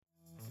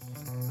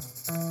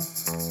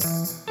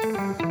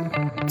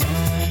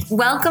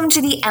Welcome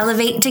to the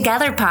Elevate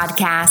Together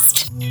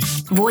podcast.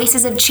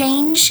 Voices of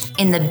change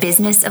in the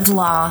business of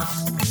law.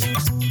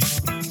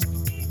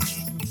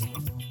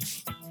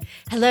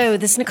 Hello,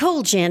 this is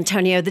Nicole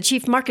Giantonio, the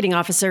Chief Marketing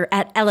Officer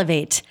at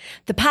Elevate.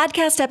 The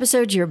podcast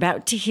episode you're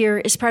about to hear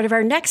is part of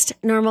our next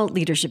Normal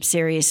Leadership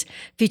Series,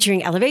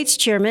 featuring Elevate's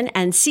Chairman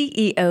and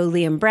CEO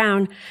Liam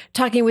Brown,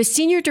 talking with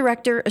Senior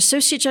Director,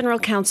 Associate General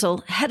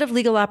Counsel, Head of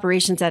Legal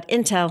Operations at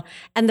Intel,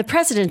 and the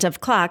President of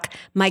CLOC,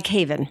 Mike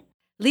Haven.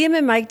 Liam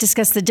and Mike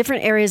discuss the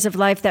different areas of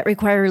life that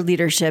require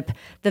leadership,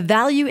 the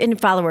value in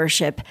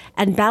followership,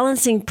 and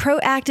balancing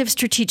proactive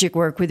strategic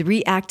work with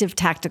reactive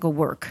tactical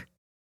work.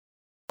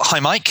 Hi,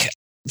 Mike.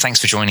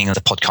 Thanks for joining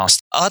the podcast.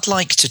 I'd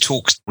like to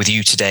talk with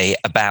you today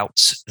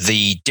about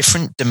the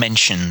different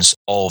dimensions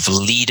of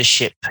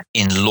leadership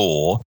in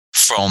law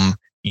from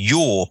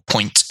your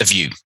point of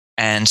view.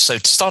 And so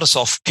to start us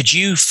off, could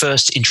you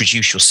first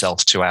introduce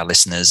yourself to our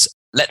listeners?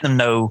 Let them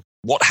know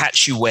what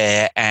hats you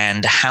wear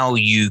and how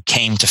you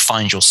came to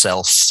find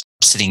yourself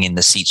sitting in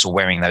the seats or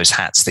wearing those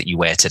hats that you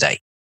wear today.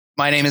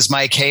 My name is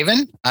Mike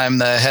Haven. I'm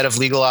the head of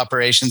legal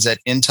operations at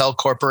Intel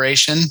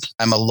Corporation.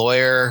 I'm a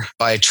lawyer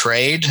by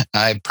trade.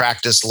 I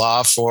practiced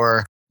law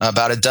for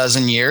about a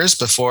dozen years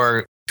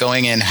before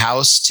going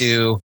in-house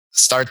to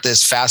start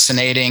this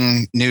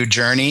fascinating new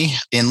journey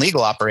in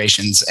legal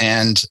operations.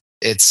 And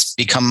it's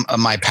become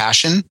my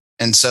passion.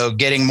 And so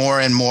getting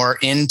more and more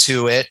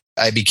into it,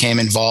 I became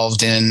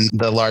involved in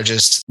the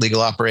largest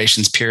legal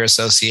operations peer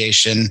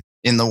association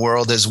in the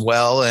world as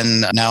well.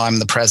 And now I'm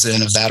the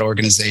president of that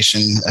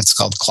organization. It's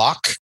called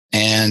CLOC.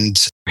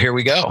 And here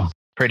we go.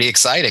 Pretty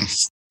exciting.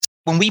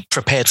 When we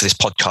prepared for this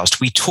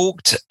podcast, we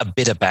talked a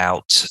bit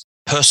about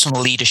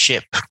personal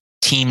leadership,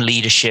 team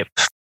leadership,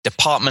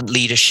 department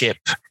leadership,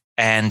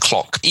 and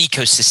CLOC,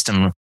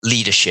 ecosystem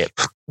leadership.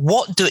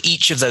 What do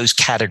each of those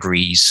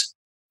categories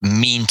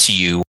mean to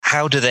you?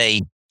 How do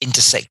they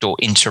intersect or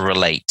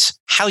interrelate?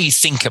 How you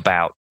think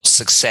about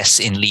success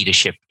in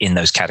leadership in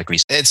those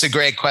categories? It's a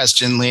great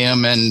question,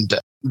 Liam. And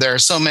there are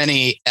so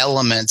many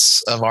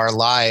elements of our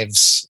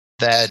lives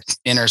that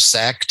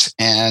intersect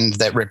and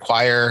that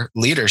require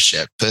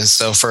leadership.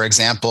 So, for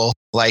example,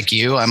 like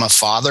you, I'm a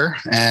father,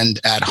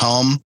 and at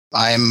home,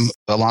 I'm,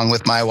 along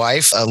with my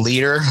wife, a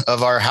leader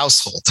of our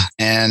household.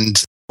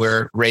 And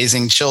we're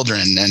raising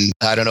children. And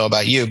I don't know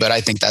about you, but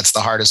I think that's the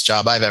hardest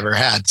job I've ever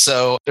had.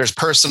 So there's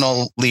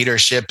personal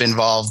leadership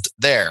involved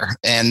there.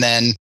 And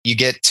then you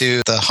get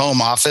to the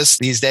home office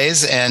these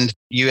days and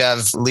you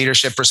have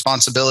leadership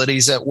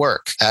responsibilities at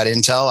work. At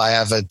Intel, I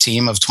have a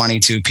team of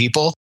 22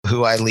 people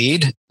who I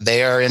lead.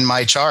 They are in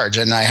my charge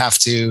and I have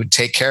to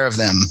take care of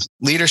them.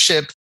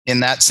 Leadership in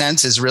that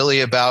sense is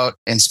really about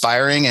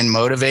inspiring and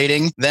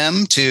motivating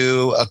them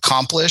to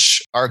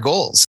accomplish our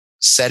goals,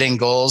 setting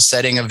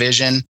a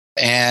vision,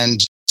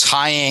 and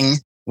tying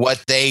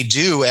what they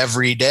do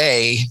every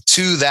day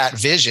to that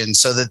vision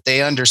so that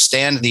they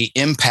understand the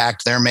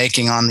impact they're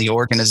making on the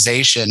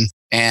organization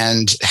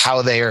and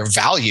how they are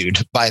valued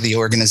by the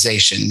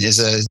organization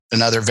is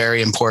another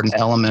very important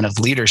element of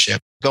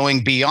leadership.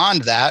 Going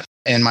beyond that,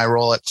 in my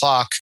role at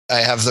CLOC, I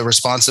have the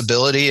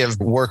responsibility of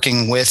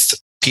working with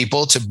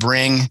people to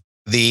bring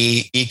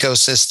the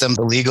ecosystem,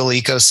 the legal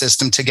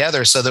ecosystem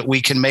together so that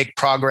we can make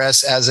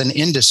progress as an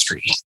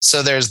industry.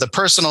 So there's the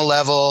personal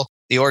level,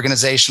 the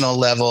organizational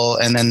level,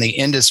 and then the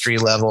industry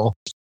level.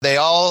 They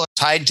all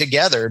tied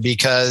together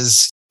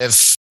because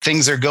if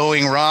things are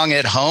going wrong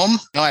at home,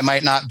 I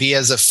might not be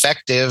as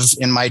effective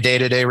in my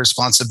day-to-day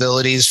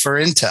responsibilities for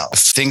Intel. If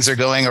things are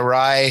going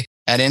awry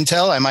at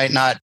Intel, I might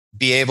not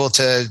be able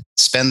to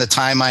spend the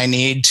time I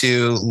need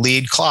to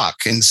lead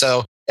CLOC. And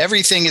so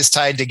everything is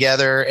tied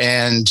together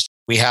and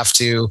we have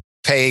to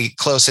pay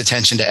close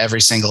attention to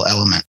every single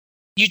element.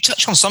 You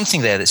touch on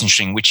something there that's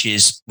interesting, which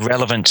is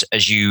relevant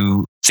as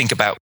you think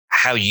about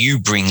how you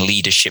bring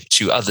leadership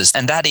to others.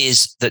 And that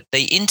is that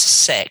they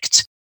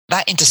intersect.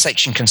 That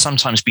intersection can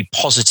sometimes be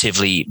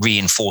positively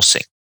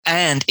reinforcing.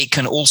 And it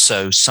can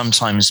also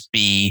sometimes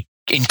be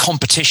in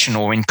competition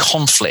or in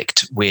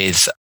conflict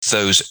with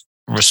those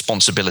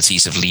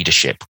responsibilities of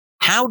leadership.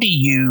 How do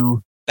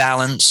you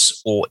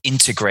balance or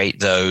integrate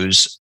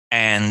those?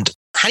 And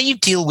how do you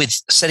deal with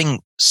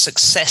setting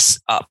success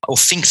up or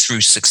think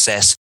through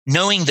success,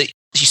 knowing that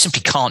you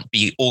simply can't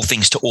be all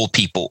things to all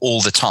people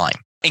all the time,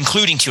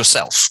 including to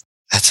yourself?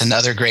 That's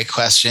another great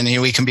question.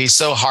 We can be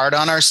so hard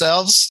on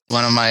ourselves.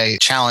 One of my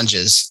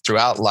challenges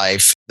throughout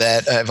life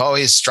that I've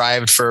always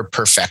strived for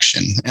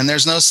perfection. And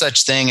there's no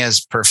such thing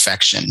as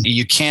perfection.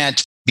 You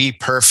can't be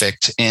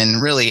perfect in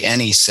really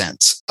any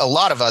sense. A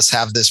lot of us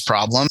have this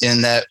problem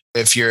in that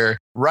if you're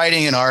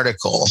writing an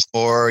article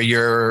or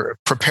you're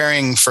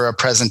preparing for a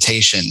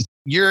presentation,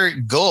 your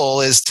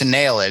goal is to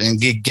nail it and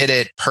get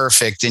it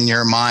perfect in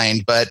your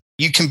mind, but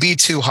you can be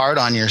too hard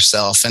on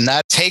yourself. And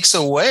that takes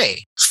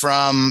away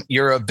from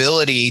your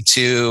ability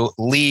to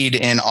lead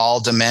in all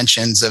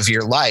dimensions of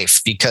your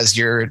life because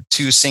you're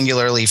too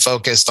singularly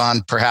focused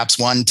on perhaps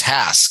one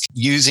task,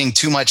 using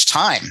too much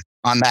time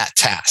on that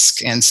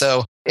task. And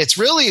so It's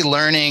really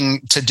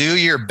learning to do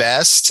your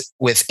best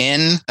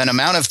within an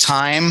amount of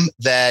time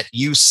that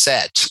you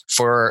set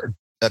for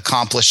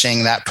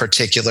accomplishing that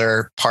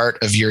particular part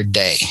of your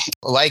day.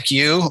 Like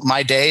you,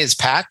 my day is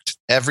packed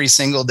every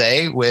single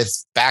day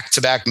with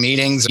back-to-back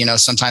meetings.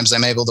 Sometimes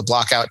I'm able to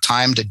block out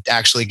time to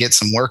actually get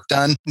some work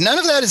done. None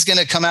of that is going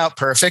to come out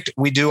perfect.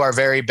 We do our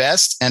very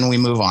best and we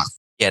move on.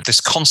 Yeah,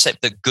 this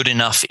concept that good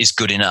enough is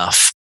good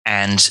enough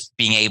and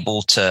being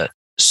able to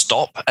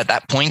stop at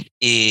that point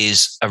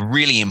is a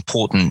really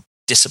important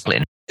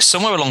discipline.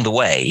 Somewhere along the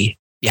way,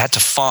 you had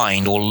to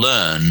find or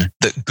learn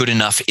that good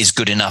enough is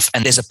good enough.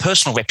 And there's a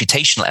personal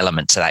reputational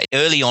element to that.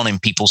 Early on in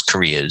people's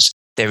careers,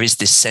 there is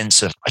this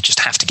sense of, I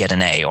just have to get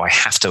an A or I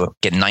have to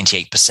get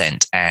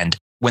 98%. And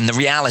when the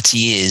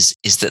reality is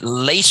that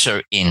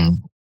later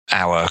in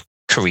our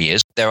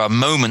careers, there are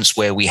moments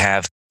where we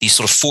have these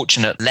sort of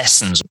fortunate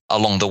lessons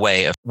along the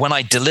way of when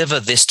I deliver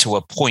this to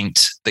a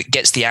point that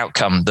gets the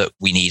outcome that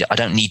we need, I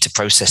don't need to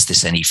process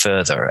this any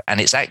further. And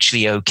it's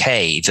actually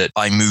okay that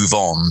I move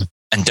on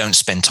and don't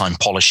spend time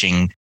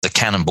polishing the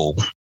cannonball.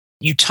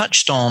 You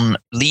touched on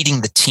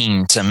leading the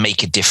team to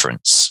make a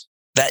difference.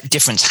 That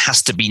difference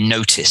has to be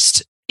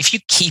noticed. If you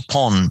keep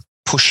on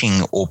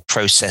pushing or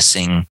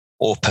processing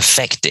or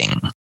perfecting,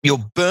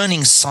 you're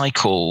burning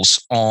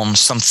cycles on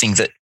something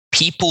that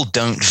people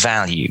don't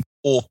value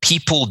or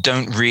people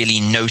don't really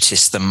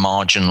notice the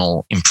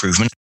marginal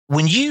improvement.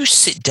 When you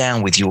sit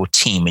down with your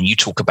team and you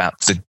talk about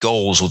the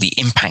goals or the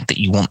impact that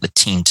you want the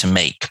team to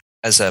make,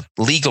 as a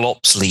legal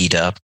ops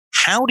leader,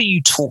 how do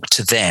you talk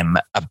to them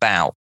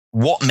about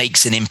what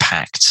makes an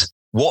impact,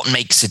 what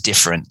makes a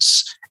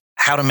difference,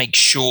 how to make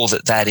sure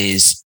that that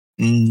is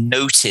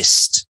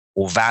noticed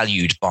or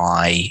valued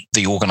by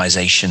the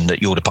organization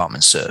that your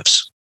department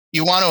serves?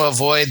 You want to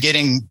avoid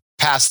getting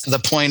past the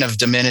point of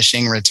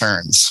diminishing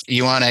returns.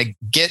 You want to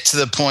get to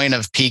the point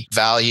of peak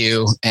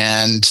value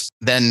and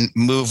then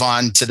move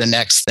on to the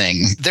next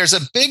thing. There's a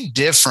big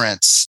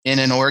difference in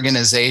an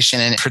organization,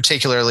 and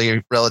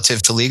particularly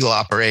relative to legal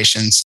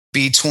operations,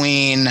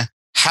 between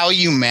how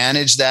you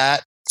manage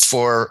that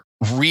for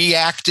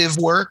reactive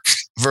work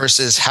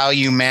versus how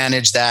you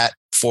manage that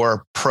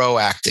for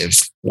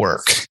proactive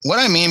work. What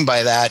I mean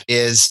by that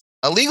is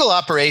a legal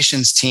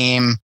operations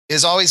team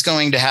is always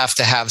going to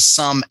have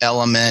some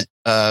element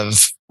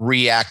of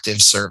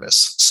reactive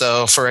service.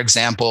 So, for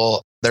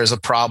example, there's a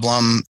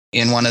problem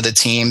in one of the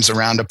teams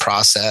around a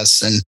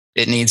process and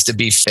it needs to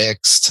be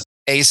fixed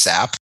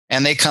ASAP.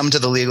 And they come to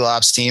the legal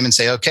ops team and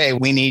say, okay,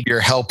 we need your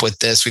help with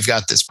this. We've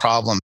got this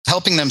problem.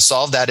 Helping them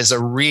solve that is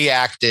a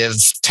reactive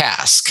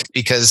task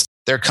because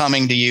they're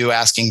coming to you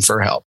asking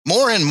for help.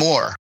 More and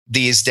more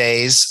these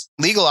days,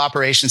 legal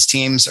operations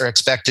teams are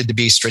expected to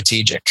be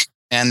strategic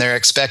and they're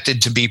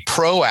expected to be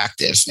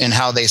proactive in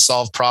how they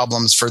solve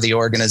problems for the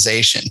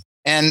organization.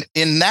 And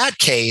in that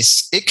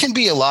case, it can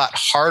be a lot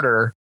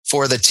harder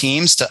for the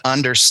teams to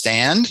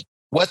understand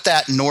what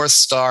that North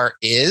Star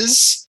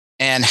is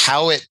and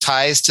how it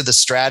ties to the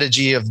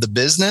strategy of the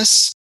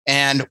business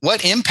and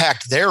what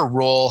impact their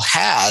role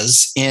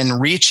has in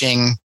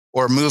reaching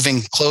or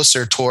moving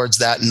closer towards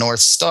that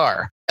North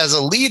Star. As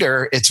a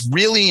leader, it's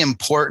really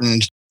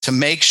important to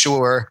make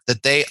sure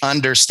that they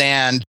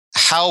understand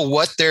how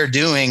what they're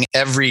doing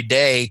every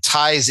day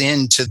ties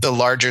into the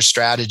larger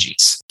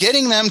strategies.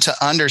 Getting them to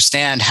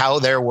understand how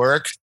their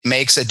work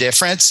makes a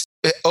difference,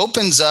 it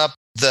opens up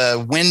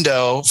the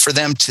window for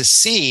them to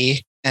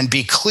see and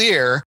be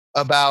clear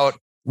about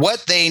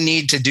what they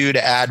need to do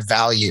to add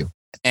value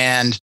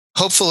and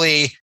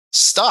hopefully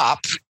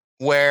stop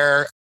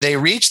where they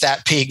reach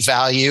that peak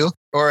value,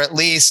 or at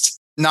least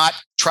not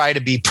try to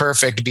be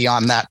perfect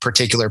beyond that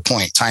particular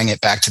point, tying it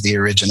back to the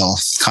original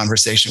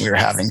conversation we were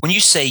having. When you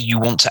say you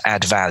want to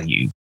add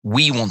value,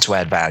 we want to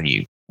add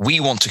value. We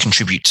want to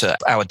contribute to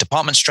our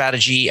department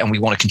strategy and we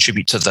want to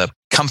contribute to the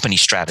company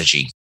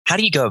strategy. How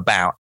do you go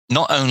about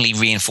not only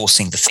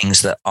reinforcing the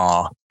things that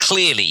are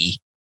clearly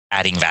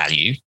adding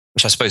value,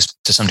 which I suppose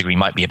to some degree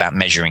might be about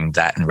measuring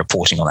that and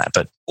reporting on that,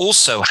 but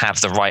also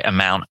have the right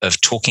amount of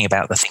talking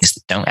about the things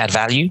that don't add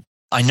value?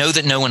 I know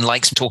that no one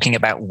likes talking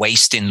about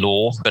waste in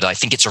law, but I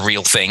think it's a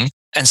real thing.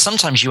 And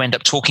sometimes you end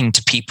up talking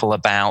to people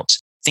about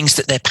things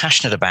that they're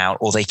passionate about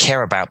or they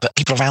care about, but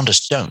people around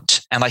us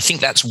don't. And I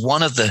think that's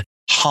one of the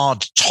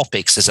hard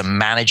topics as a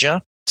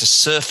manager to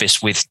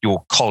surface with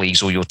your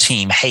colleagues or your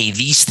team. Hey,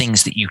 these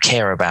things that you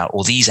care about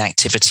or these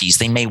activities,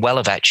 they may well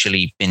have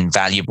actually been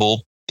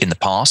valuable in the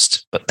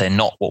past, but they're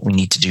not what we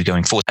need to do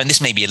going forward. And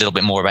this may be a little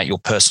bit more about your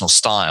personal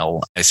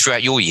style.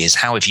 Throughout your years,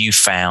 how have you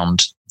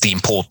found the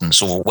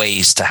importance or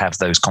ways to have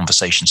those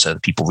conversations so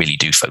that people really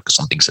do focus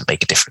on things that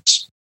make a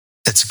difference?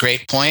 It's a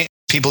great point.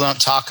 People don't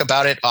talk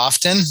about it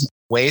often.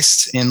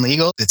 Waste in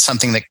legal, it's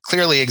something that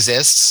clearly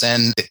exists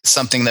and it's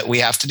something that we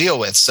have to deal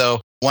with. So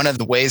one of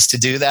the ways to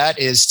do that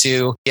is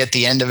to, at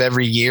the end of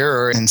every year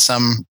or in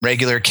some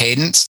regular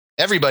cadence,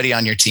 everybody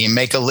on your team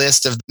make a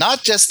list of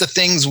not just the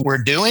things we're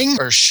doing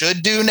or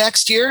should do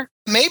next year,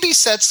 maybe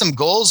set some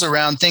goals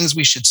around things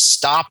we should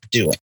stop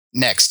doing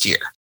next year.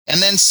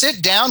 And then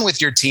sit down with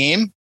your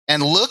team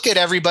and look at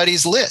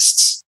everybody's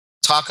lists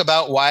talk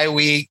about why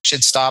we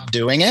should stop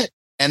doing it,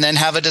 and then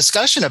have a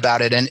discussion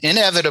about it. And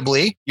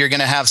inevitably, you're going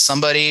to have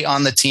somebody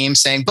on the team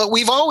saying, but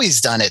we've always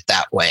done it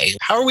that way.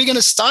 How are we going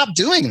to stop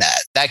doing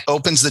that? That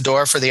opens the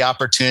door for the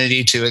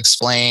opportunity to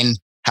explain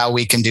how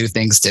we can do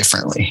things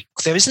differently.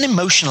 There is an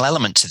emotional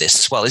element to this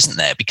as well, isn't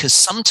there? Because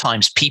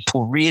sometimes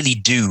people really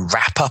do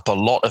wrap up a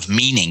lot of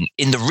meaning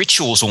in the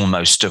rituals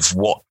almost of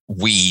what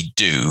we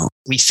do.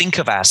 We think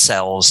of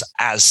ourselves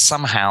as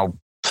somehow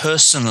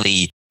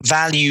personally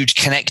valued,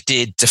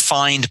 connected,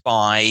 defined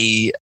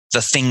by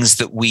the things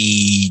that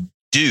we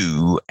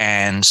do.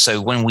 And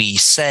so when we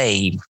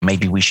say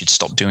maybe we should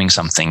stop doing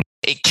something,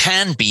 it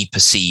can be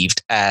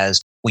perceived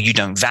as, well, you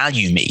don't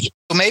value me.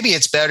 Well, maybe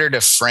it's better to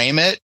frame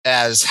it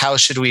as how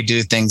should we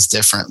do things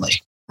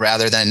differently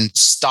rather than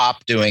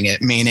stop doing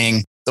it,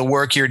 meaning the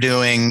work you're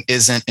doing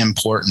isn't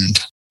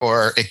important,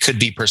 or it could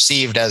be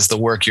perceived as the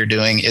work you're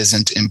doing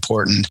isn't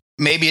important.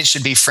 Maybe it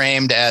should be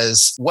framed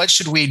as what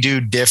should we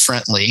do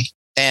differently?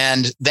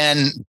 And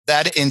then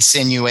that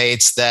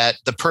insinuates that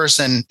the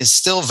person is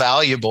still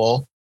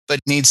valuable, but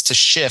needs to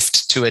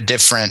shift to a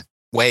different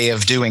way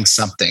of doing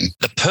something.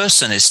 The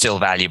person is still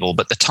valuable,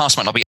 but the task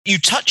might not be. You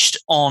touched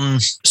on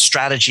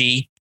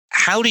strategy.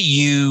 How do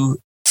you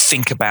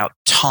think about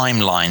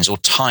timelines or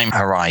time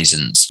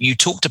horizons? You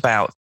talked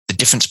about the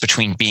difference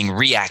between being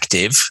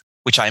reactive,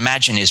 which I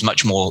imagine is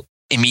much more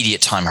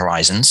immediate time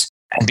horizons,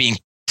 and being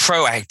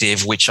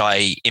proactive, which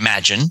I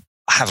imagine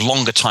have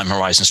longer time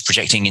horizons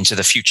projecting into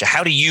the future.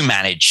 How do you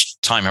manage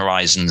time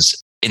horizons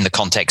in the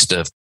context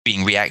of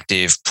being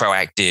reactive,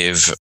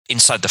 proactive,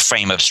 inside the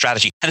frame of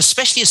strategy? And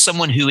especially as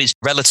someone who is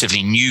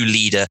relatively new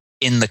leader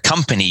in the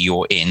company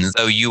you're in,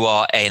 though you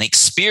are an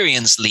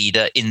experienced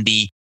leader in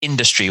the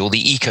industry or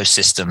the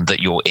ecosystem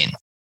that you're in.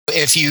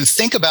 If you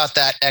think about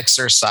that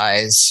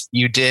exercise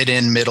you did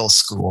in middle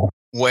school,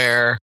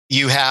 where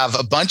you have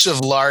a bunch of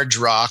large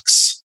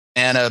rocks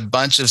and a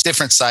bunch of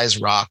different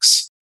size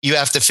rocks, you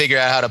have to figure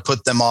out how to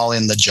put them all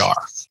in the jar.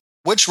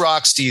 Which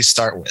rocks do you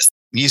start with?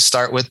 You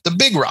start with the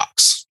big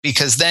rocks,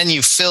 because then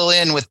you fill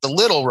in with the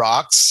little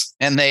rocks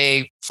and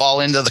they fall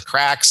into the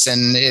cracks,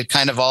 and it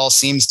kind of all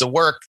seems to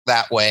work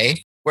that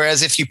way.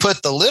 Whereas if you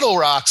put the little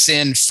rocks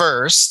in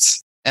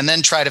first and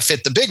then try to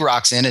fit the big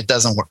rocks in, it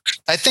doesn't work.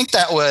 I think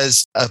that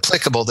was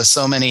applicable to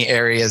so many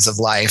areas of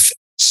life.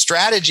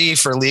 Strategy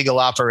for legal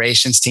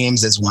operations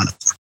teams is one of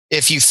them.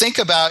 If you think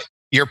about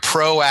your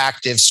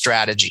proactive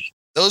strategy,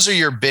 those are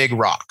your big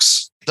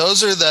rocks.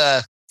 Those are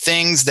the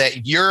things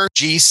that your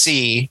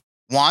GC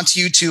wants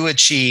you to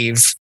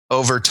achieve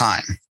over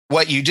time.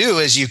 What you do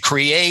is you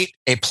create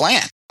a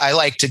plan. I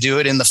like to do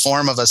it in the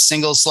form of a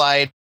single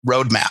slide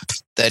roadmap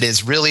that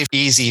is really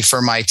easy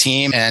for my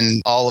team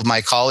and all of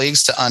my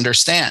colleagues to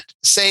understand.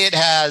 Say it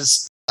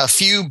has a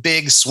few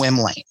big swim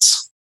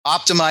lanes: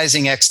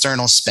 optimizing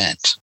external spend,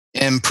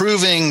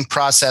 improving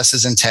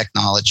processes and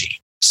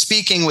technology,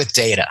 speaking with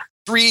data.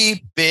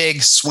 3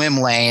 big swim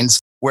lanes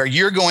where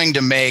you're going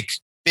to make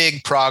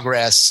big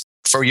progress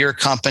for your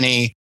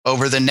company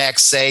over the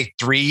next, say,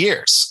 3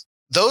 years.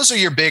 Those are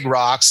your big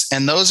rocks,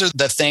 and those are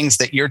the things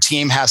that your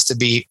team has to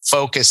be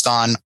focused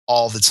on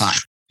all the time,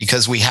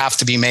 because we have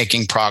to be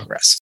making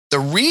progress. The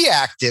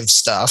reactive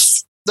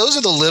stuff, those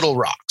are the little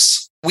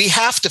rocks. We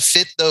have to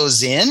fit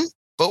those in,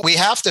 but we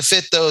have to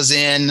fit those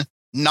in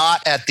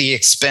not at the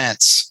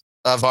expense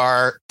of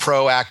our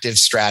proactive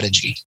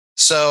strategy.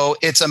 So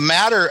it's a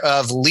matter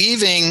of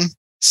leaving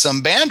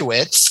some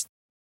bandwidth,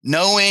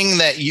 knowing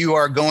that you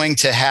are going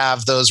to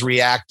have those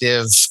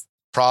reactive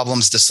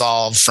problems to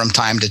solve from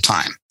time to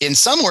time. In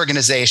some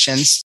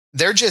organizations,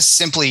 they're just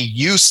simply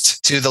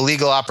used to the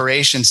legal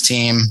operations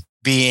team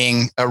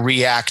being a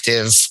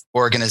reactive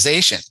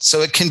organization.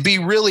 So it can be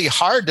really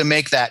hard to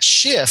make that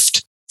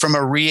shift from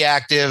a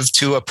reactive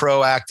to a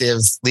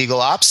proactive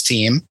legal ops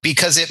team,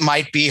 because it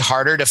might be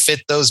harder to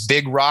fit those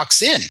big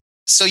rocks in.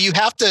 So you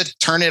have to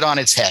turn it on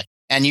its head,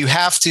 and you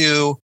have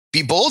to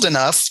be bold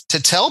enough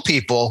to tell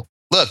people,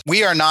 look,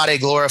 we are not a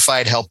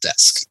glorified help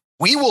desk.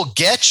 We will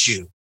get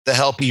you the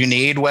help you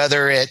need,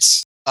 whether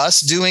it's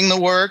us doing the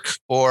work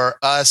or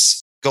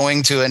us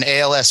going to an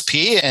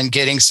ALSP and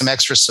getting some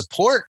extra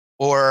support,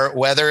 or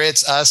whether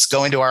it's us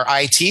going to our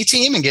IT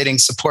team and getting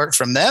support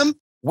from them.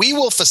 We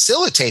will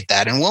facilitate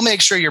that, and we'll make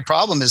sure your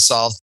problem is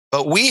solved.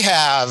 But we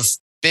have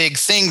big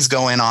things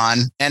going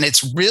on, and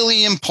it's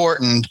really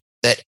important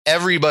that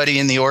everybody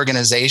in the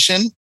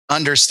organization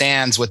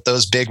understands what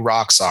those big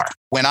rocks are.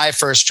 When I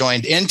first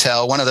joined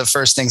Intel, one of the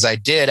first things I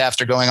did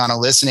after going on a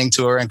listening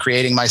tour and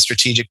creating my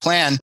strategic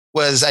plan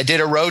was I did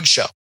a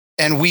roadshow.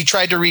 And we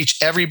tried to reach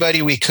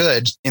everybody we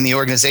could in the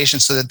organization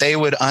so that they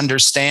would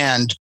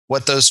understand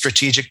what those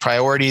strategic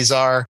priorities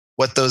are,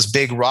 what those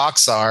big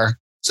rocks are,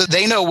 so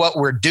they know what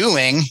we're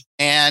doing.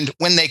 And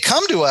when they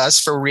come to us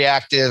for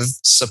reactive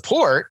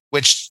support,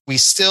 which we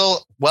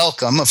still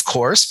welcome, of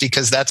course,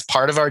 because that's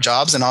part of our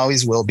jobs and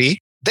always will be,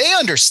 they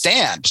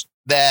understand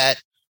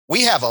that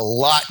we have a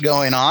lot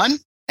going on,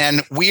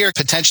 and we are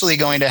potentially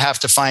going to have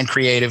to find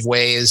creative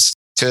ways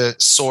to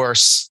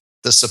source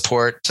the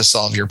support to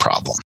solve your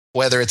problem,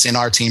 whether it's in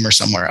our team or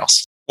somewhere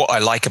else. what I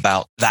like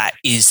about that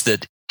is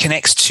that it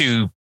connects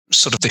to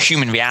sort of the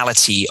human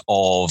reality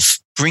of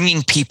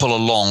bringing people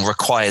along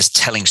requires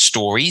telling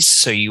stories.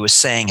 So you were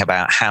saying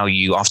about how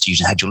you, after you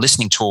had your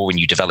listening tour and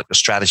you developed a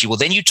strategy, well,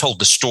 then you told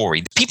the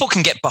story. People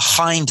can get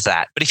behind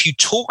that. But if you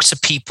talk to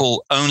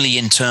people only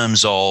in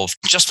terms of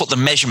just what the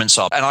measurements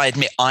are, and I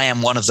admit I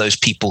am one of those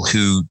people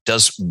who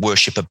does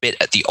worship a bit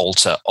at the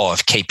altar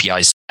of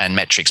KPIs and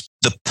metrics,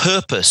 the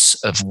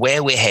purpose of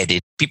where we're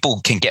headed, people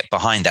can get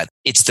behind that.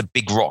 It's the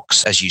big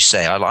rocks, as you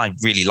say. I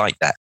really like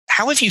that.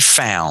 How have you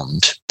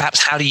found,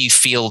 perhaps how do you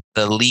feel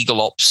the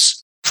legal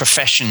ops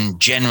profession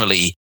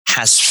generally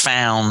has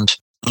found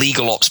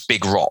legal ops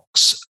big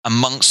rocks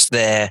amongst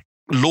their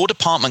law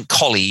department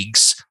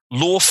colleagues,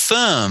 law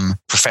firm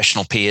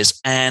professional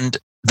peers, and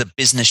the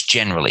business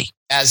generally?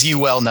 As you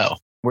well know,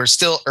 we're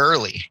still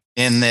early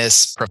in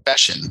this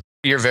profession.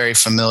 You're very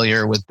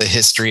familiar with the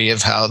history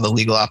of how the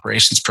legal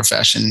operations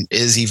profession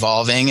is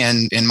evolving.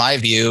 And in my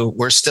view,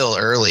 we're still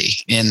early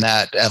in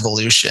that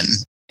evolution.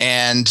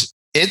 And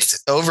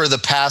it's over the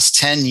past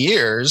 10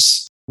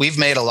 years, we've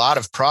made a lot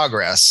of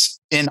progress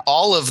in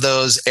all of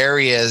those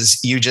areas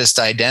you just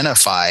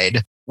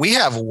identified. We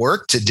have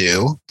work to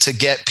do to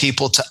get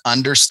people to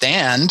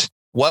understand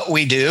what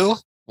we do,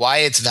 why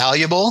it's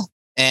valuable,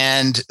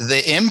 and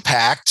the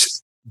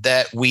impact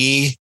that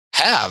we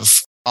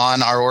have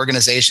on our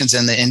organizations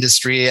and the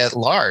industry at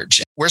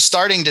large. We're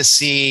starting to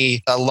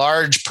see a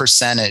large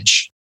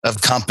percentage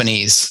of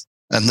companies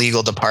and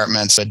legal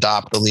departments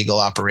adopt the legal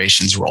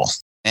operations role.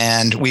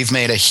 And we've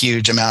made a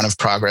huge amount of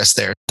progress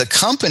there. The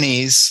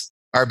companies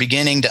are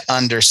beginning to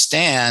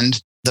understand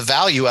the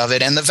value of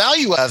it. And the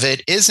value of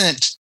it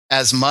isn't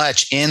as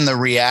much in the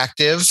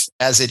reactive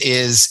as it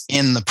is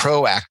in the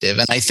proactive.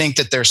 And I think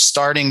that they're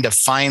starting to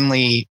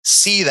finally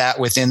see that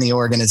within the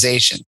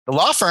organization. The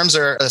law firms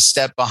are a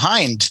step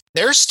behind.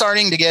 They're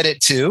starting to get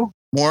it too,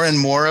 more and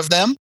more of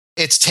them.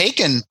 It's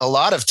taken a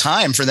lot of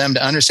time for them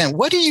to understand,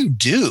 what do you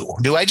do?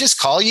 Do I just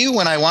call you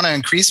when I want to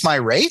increase my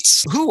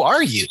rates? Who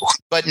are you?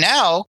 But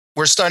now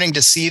we're starting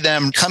to see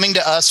them coming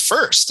to us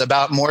first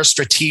about more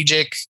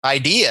strategic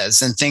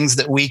ideas and things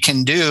that we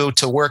can do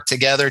to work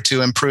together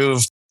to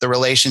improve the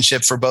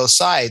relationship for both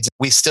sides.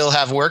 We still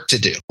have work to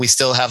do. We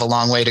still have a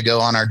long way to go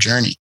on our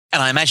journey.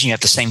 And I imagine you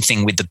have the same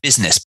thing with the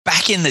business.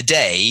 Back in the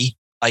day,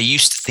 I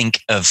used to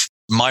think of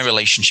my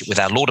relationship with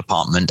our law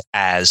department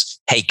as,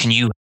 hey, can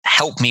you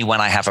help me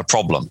when I have a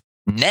problem?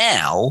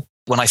 Now,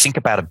 when I think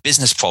about a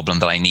business problem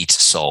that I need to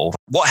solve,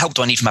 what help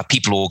do I need from our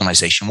people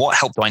organization? What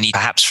help do I need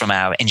perhaps from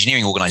our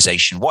engineering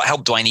organization? What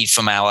help do I need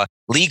from our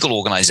legal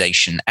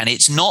organization? And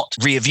it's not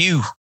rear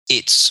view.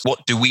 It's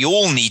what do we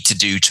all need to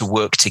do to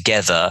work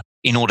together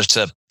in order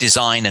to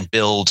design and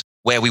build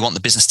where we want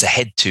the business to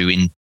head to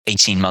in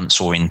 18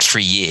 months or in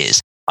 3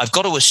 years. I've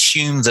got to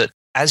assume that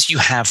as you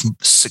have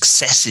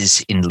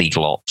successes in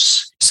legal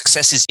ops,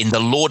 successes in the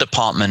law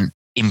department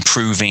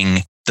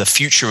improving the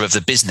future of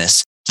the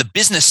business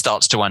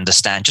starts to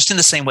understand, just in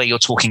the same way you're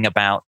talking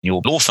about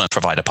your law firm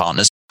provider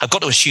partners. I've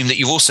got to assume that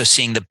you're also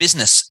seeing the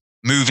business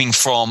moving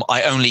from,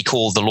 I only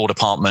call the law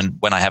department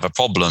when I have a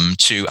problem,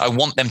 to I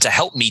want them to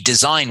help me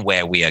design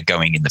where we are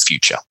going in the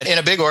future. In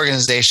a big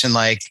organization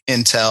like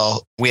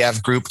Intel, we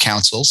have group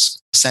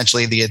counsels,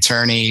 essentially the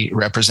attorney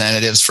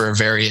representatives for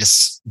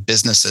various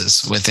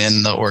businesses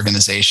within the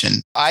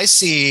organization. I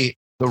see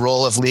the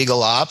role of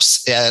legal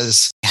ops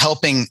as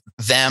helping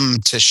them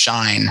to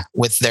shine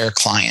with their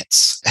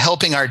clients,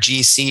 helping our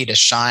GC to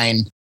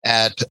shine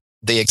at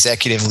the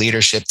executive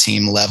leadership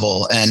team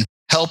level, and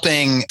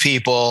helping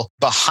people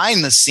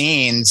behind the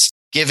scenes,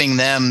 giving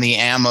them the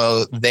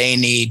ammo they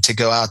need to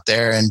go out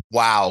there and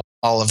wow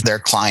all of their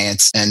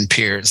clients and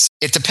peers.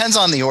 It depends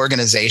on the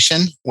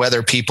organization,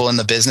 whether people in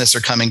the business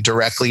are coming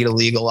directly to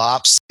legal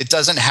ops. It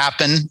doesn't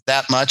happen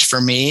that much for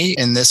me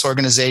in this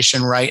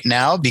organization right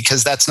now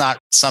because that's not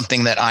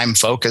something that I'm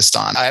focused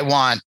on. I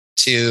want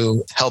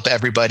to help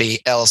everybody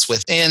else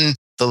within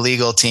the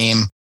legal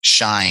team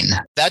shine.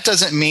 That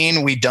doesn't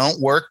mean we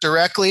don't work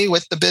directly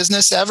with the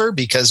business ever,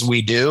 because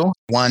we do.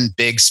 One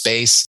big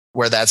space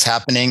where that's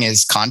happening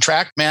is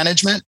contract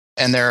management.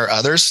 And there are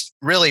others.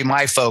 Really,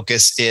 my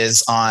focus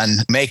is on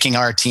making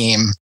our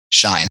team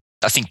shine.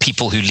 I think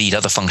people who lead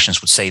other functions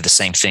would say the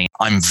same thing.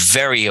 I'm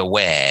very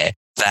aware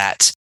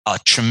that a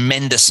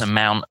tremendous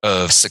amount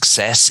of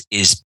success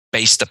is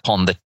based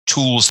upon the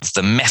tools,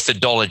 the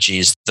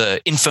methodologies,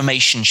 the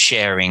information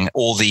sharing,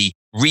 or the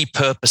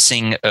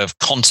repurposing of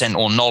content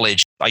or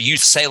knowledge. I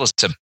use sales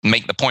to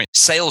make the point.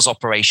 Sales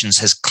operations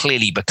has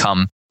clearly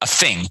become a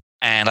thing.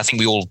 And I think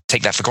we all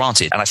take that for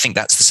granted. And I think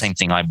that's the same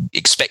thing I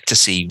expect to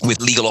see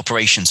with legal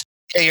operations.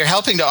 Yeah, you're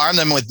helping to arm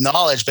them with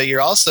knowledge, but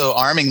you're also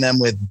arming them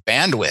with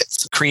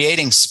bandwidth,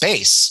 creating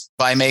space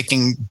by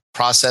making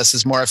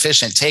processes more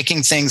efficient,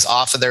 taking things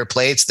off of their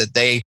plates that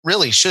they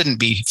really shouldn't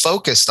be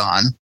focused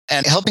on,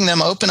 and helping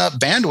them open up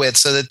bandwidth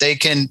so that they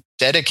can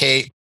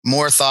dedicate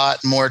more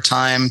thought, more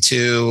time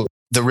to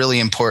the really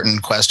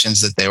important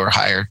questions that they were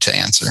hired to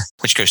answer.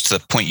 Which goes to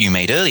the point you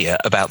made earlier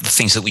about the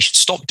things that we should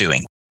stop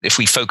doing. If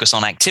we focus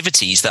on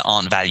activities that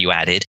aren't value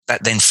added,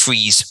 that then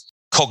frees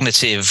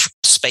cognitive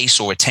space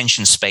or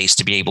attention space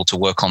to be able to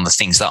work on the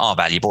things that are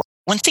valuable.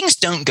 When things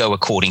don't go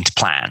according to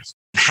plan,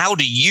 how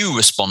do you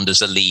respond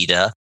as a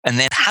leader? And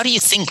then how do you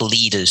think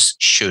leaders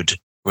should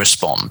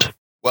respond?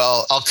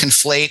 Well, I'll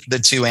conflate the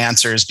two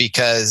answers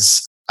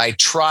because I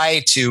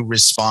try to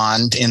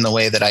respond in the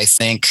way that I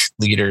think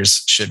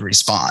leaders should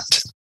respond.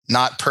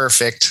 Not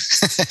perfect,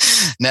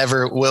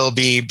 never will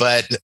be,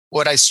 but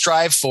what I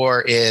strive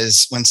for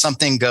is when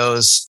something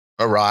goes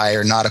awry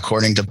or not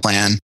according to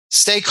plan,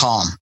 stay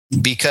calm,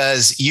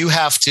 because you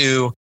have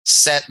to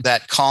set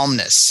that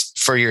calmness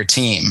for your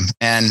team.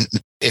 And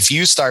if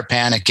you start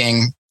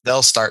panicking,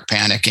 they'll start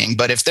panicking.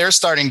 But if they're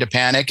starting to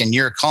panic and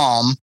you're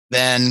calm,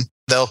 then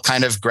they'll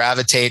kind of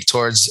gravitate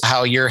towards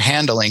how you're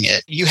handling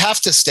it. You have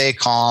to stay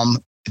calm,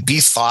 be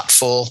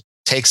thoughtful,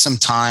 take some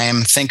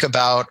time, think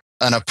about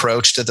an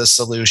approach to the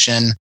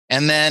solution.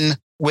 And then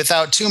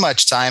without too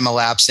much time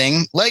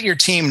elapsing, let your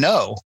team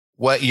know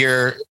what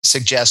your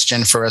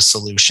suggestion for a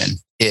solution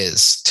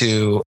is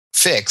to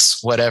fix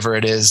whatever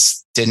it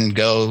is didn't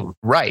go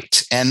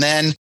right. And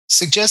then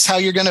suggest how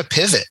you're going to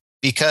pivot,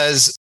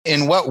 because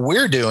in what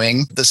we're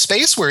doing, the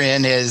space we're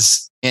in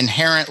is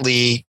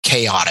inherently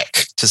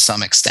chaotic to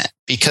some extent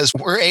because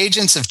we're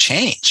agents of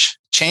change.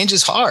 Change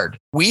is hard.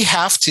 We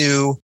have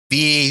to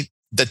be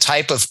the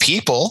type of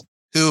people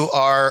who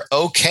are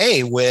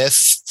okay with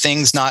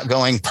things not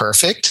going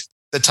perfect,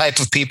 the type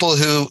of people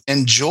who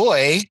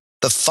enjoy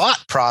the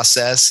thought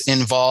process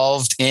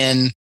involved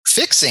in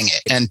fixing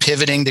it and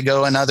pivoting to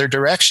go another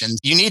direction.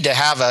 You need to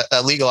have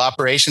a legal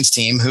operations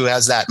team who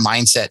has that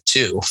mindset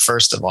too,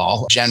 first of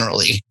all,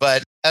 generally.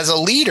 But as a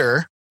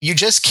leader, you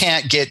just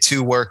can't get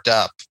too worked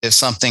up if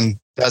something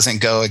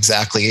doesn't go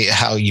exactly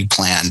how you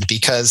planned,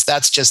 because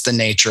that's just the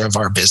nature of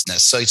our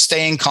business. So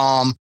staying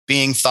calm,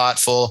 being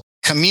thoughtful,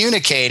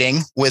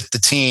 communicating with the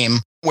team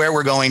where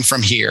we're going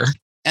from here,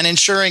 and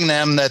ensuring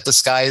them that the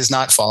sky is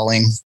not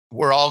falling.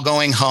 We're all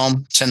going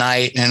home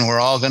tonight and we're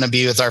all going to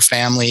be with our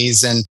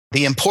families, and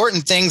the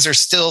important things are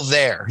still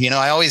there.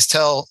 I always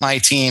tell my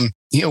team,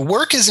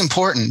 work is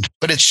important,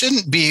 but it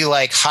shouldn't be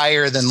like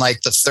higher than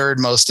like the third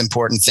most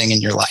important thing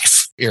in your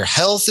life. Your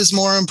health is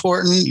more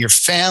important. Your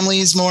family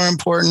is more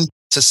important.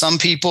 To some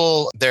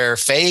people, their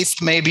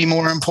faith may be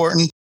more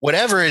important.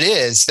 Whatever it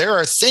is, there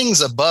are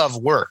things above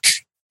work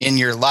in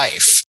your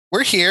life.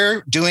 We're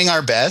here doing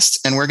our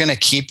best and we're going to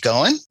keep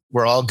going.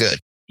 We're all good.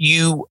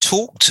 You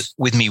talked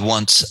with me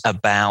once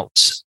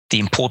about the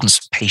importance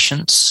of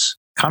patience.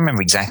 I can't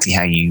remember exactly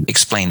how you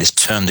explained this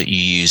term that you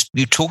used.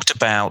 You talked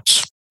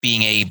about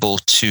being able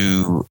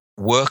to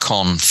work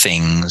on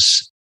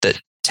things that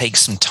take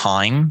some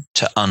time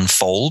to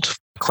unfold.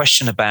 A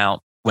question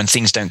about when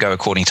things don't go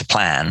according to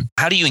plan.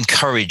 How do you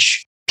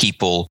encourage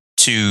people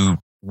to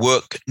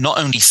work not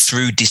only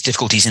through these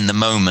difficulties in the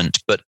moment,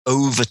 but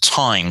over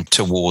time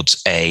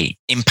towards a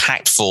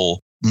impactful,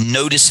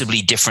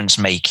 noticeably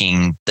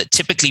difference-making that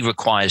typically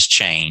requires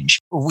change?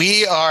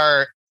 We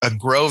are a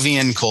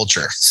Grovian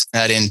culture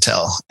at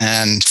Intel.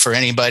 And for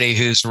anybody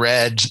who's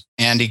read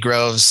Andy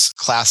Grove's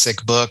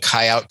classic book,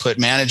 High Output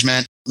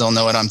Management, they'll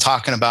know what I'm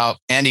talking about.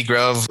 Andy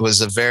Grove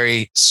was a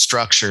very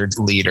structured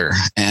leader,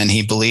 and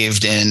he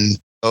believed in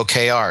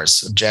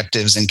OKRs,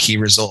 objectives and key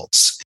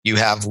results. You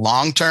have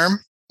long-term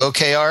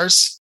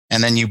OKRs,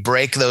 and then you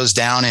break those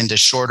down into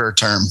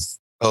shorter-term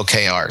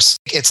OKRs.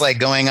 It's like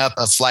going up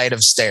a flight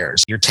of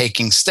stairs. You're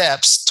taking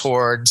steps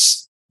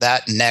towards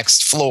that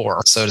next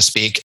floor, so to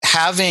speak.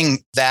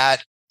 Having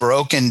that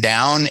broken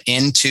down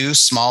into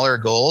smaller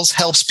goals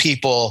helps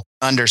people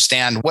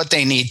understand what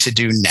they need to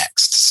do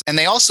next. And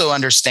they also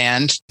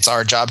understand, it's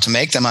our job to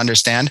make them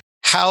understand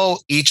how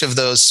each of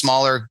those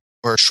smaller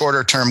or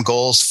shorter term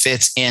goals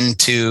fits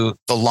into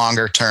the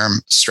longer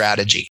term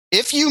strategy.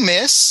 If you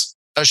miss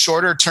a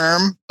shorter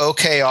term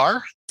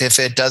OKR, if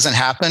it doesn't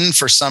happen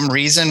for some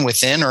reason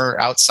within or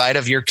outside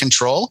of your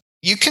control,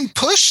 you can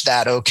push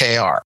that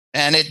OKR,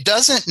 and it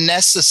doesn't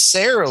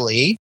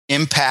necessarily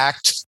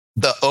impact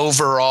the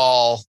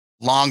overall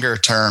longer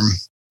term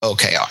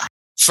OKR.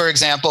 For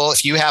example,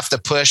 if you have to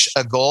push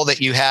a goal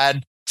that you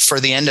had for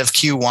the end of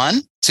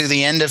Q1 to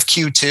the end of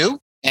Q2,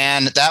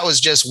 and that was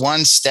just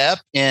one step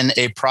in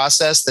a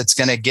process that's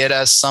going to get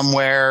us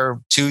somewhere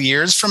 2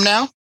 years from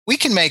now, we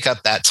can make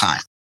up that time.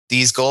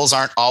 These goals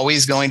aren't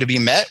always going to be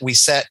met. We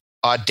set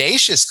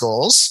audacious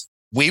goals.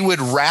 We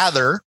would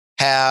rather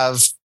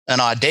have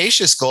an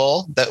audacious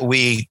goal that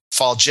we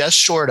fall just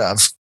short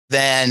of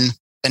than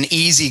an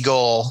easy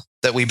goal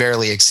that we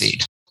barely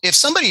exceed. If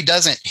somebody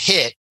doesn't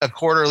hit a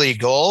quarterly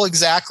goal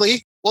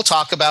exactly, we'll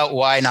talk about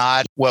why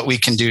not, what we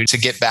can do to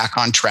get back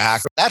on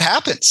track. That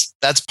happens.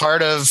 That's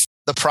part of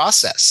the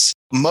process.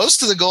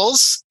 Most of the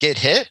goals get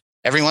hit.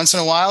 Every once in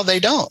a while, they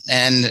don't.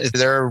 And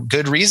there are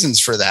good reasons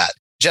for that.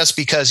 Just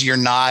because you're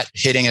not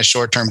hitting a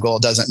short-term goal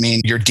doesn't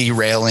mean you're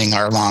derailing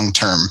our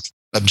long-term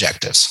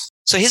objectives.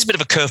 So here's a bit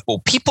of a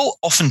curveball. People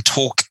often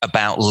talk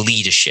about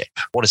leadership.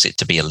 What is it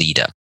to be a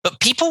leader? But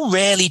people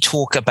rarely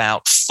talk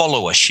about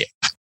followership.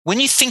 When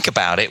you think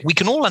about it, we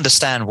can all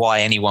understand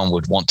why anyone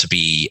would want to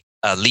be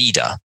a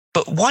leader.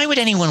 But why would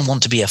anyone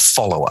want to be a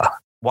follower?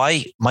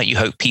 Why might you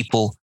hope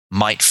people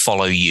might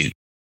follow you?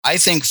 I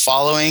think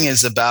following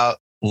is about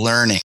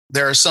learning.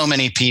 There are so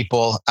many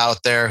people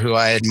out there who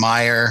I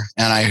admire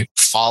and I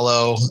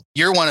follow.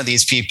 You're one of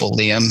these people,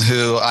 Liam,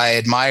 who I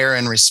admire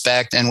and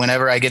respect. And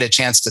whenever I get a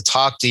chance to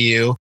talk to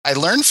you, I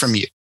learn from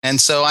you.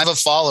 And so I'm a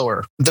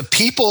follower. The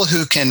people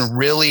who can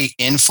really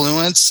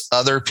influence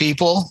other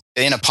people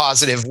in a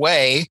positive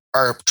way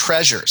are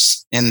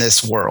treasures in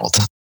this world.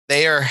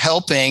 They are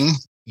helping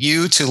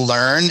you to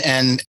learn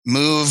and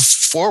move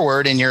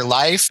forward in your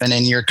life and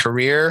in your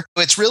career.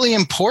 It's really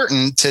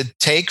important to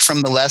take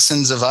from the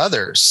lessons of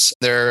others.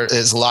 There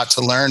is a lot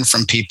to learn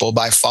from people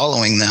by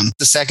following them.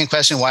 The second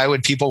question, why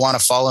would people want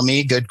to follow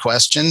me? Good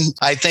question.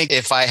 I think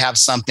if I have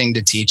something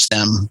to teach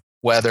them,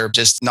 whether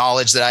just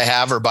knowledge that I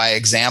have or by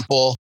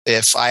example,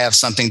 if I have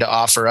something to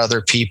offer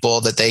other people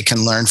that they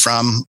can learn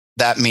from,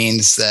 that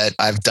means that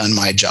I've done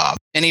my job.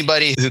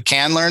 Anybody who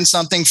can learn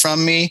something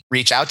from me,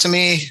 reach out to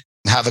me,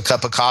 have a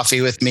cup of coffee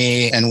with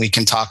me, and we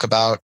can talk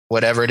about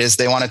whatever it is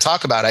they want to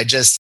talk about. I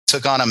just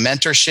took on a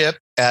mentorship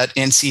at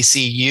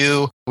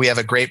NCCU. We have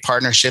a great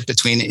partnership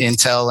between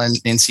Intel and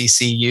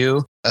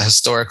NCCU, a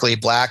historically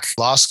Black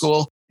law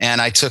school.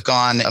 And I took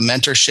on a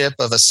mentorship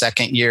of a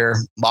second-year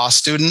law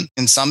student.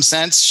 In some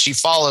sense, she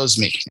follows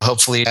me.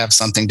 Hopefully I have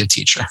something to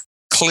teach her.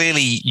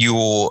 Clearly,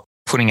 you're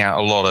putting out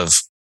a lot of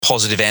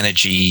positive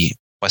energy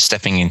by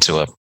stepping into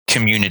a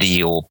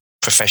community or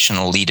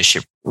professional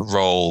leadership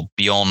role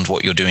beyond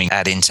what you're doing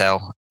at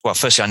Intel. Well,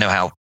 firstly, I know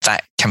how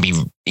that can be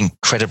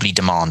incredibly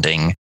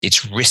demanding.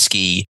 It's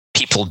risky.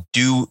 People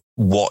do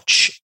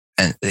watch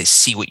and they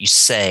see what you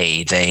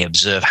say. They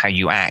observe how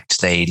you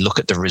act. They look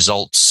at the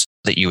results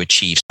that you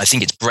achieve. I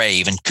think it's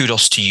brave, and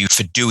kudos to you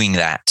for doing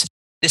that.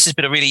 This has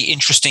been a really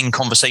interesting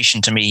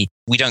conversation to me.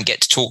 We don't get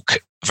to talk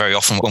very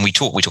often. When we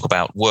talk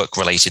about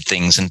work-related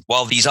things. And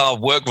while these are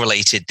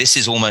work-related, this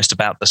is almost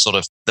about the sort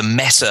of the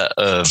meta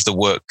of the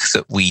work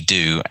that we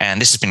do.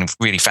 And this has been a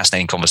really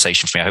fascinating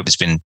conversation for me. I hope it's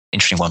been an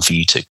interesting one for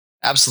you too.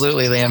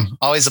 Absolutely, Liam.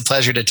 Always a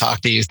pleasure to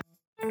talk to you.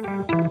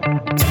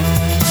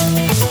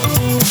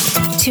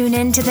 Tune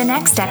in to the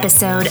next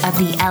episode of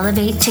the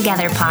Elevate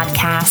Together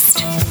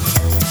podcast.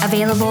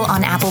 Available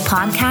on Apple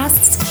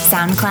Podcasts,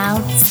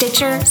 SoundCloud,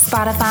 Stitcher,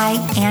 Spotify,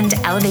 and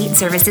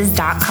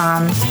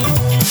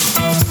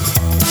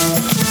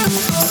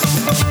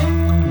ElevateServices.com.